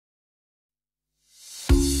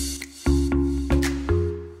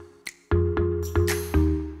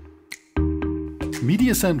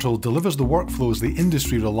MediaCentral delivers the workflows the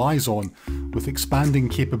industry relies on, with expanding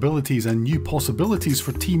capabilities and new possibilities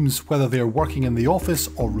for teams whether they are working in the office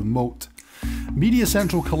or remote.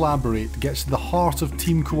 MediaCentral Collaborate gets to the heart of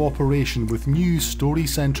team cooperation with new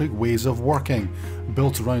story-centric ways of working,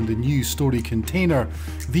 built around the new story container,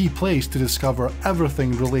 the place to discover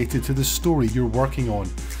everything related to the story you're working on.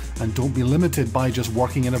 And don't be limited by just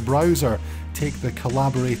working in a browser. Take the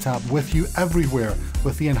Collaborate app with you everywhere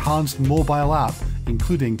with the enhanced mobile app,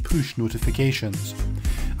 including push notifications.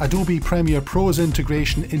 Adobe Premiere Pro's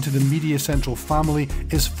integration into the MediaCentral family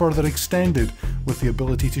is further extended, with the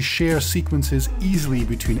ability to share sequences easily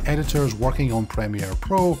between editors working on Premiere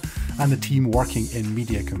Pro and the team working in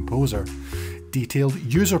Media Composer. Detailed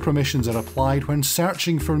user permissions are applied when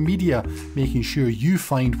searching for media, making sure you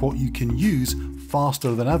find what you can use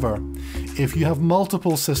faster than ever. If you have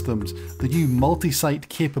multiple systems, the new multi-site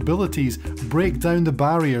capabilities break down the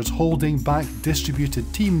barriers holding back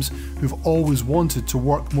distributed teams who've always wanted to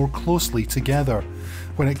work more closely together.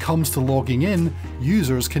 When it comes to logging in,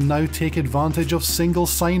 users can now take advantage of single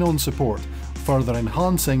sign-on support, further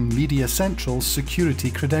enhancing MediaCentral's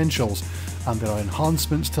security credentials, and there are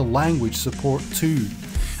enhancements to language support too.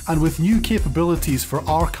 And with new capabilities for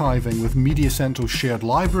archiving with MediaCentral's shared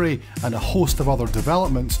library and a host of other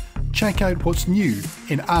developments, check out what's new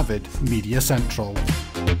in Avid MediaCentral.